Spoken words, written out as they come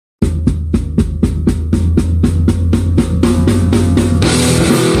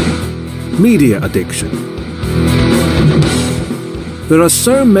Media addiction. There are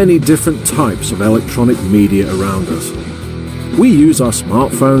so many different types of electronic media around us. We use our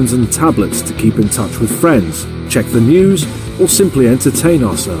smartphones and tablets to keep in touch with friends, check the news, or simply entertain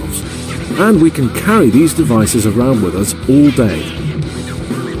ourselves. And we can carry these devices around with us all day.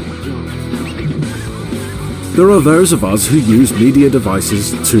 There are those of us who use media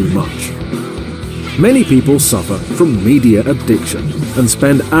devices too much. Many people suffer from media addiction and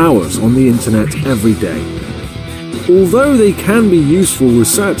spend hours on the internet every day. Although they can be useful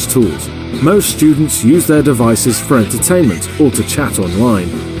research tools, most students use their devices for entertainment or to chat online.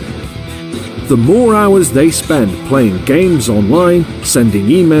 The more hours they spend playing games online, sending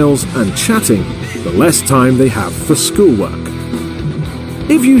emails and chatting, the less time they have for schoolwork.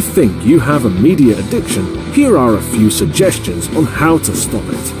 If you think you have a media addiction, here are a few suggestions on how to stop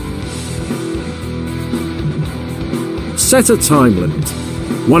it. Set a time limit.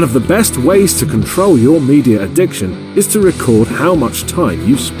 One of the best ways to control your media addiction is to record how much time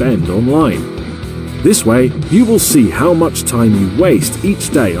you spend online. This way, you will see how much time you waste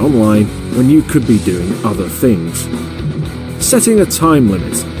each day online when you could be doing other things. Setting a time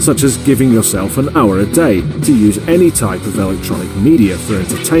limit, such as giving yourself an hour a day to use any type of electronic media for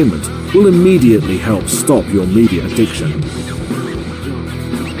entertainment, will immediately help stop your media addiction.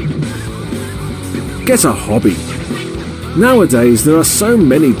 Get a hobby. Nowadays, there are so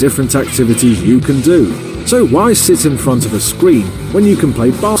many different activities you can do, so why sit in front of a screen when you can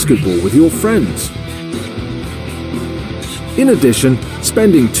play basketball with your friends? In addition,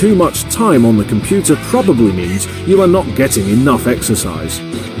 spending too much time on the computer probably means you are not getting enough exercise.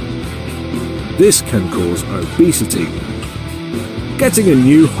 This can cause obesity. Getting a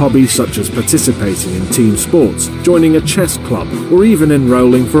new hobby such as participating in team sports, joining a chess club, or even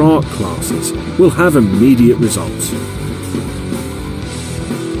enrolling for art classes will have immediate results.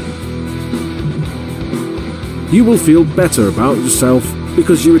 You will feel better about yourself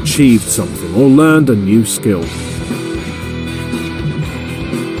because you achieved something or learned a new skill.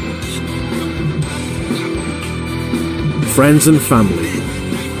 Friends and family.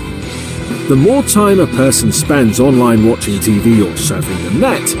 The more time a person spends online watching TV or surfing the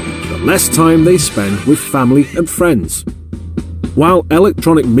net, the less time they spend with family and friends. While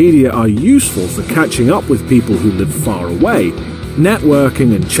electronic media are useful for catching up with people who live far away,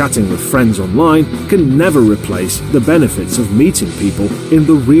 networking and chatting with friends online can never replace the benefits of meeting people in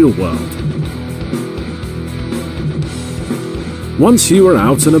the real world. Once you are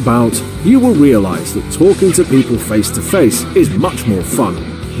out and about, you will realize that talking to people face to face is much more fun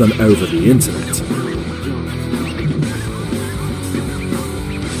than over the internet.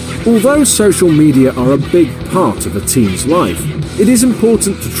 Although social media are a big part of a teen's life, it is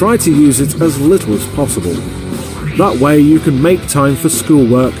important to try to use it as little as possible. That way you can make time for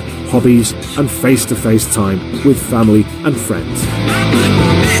schoolwork, hobbies, and face-to-face time with family and friends.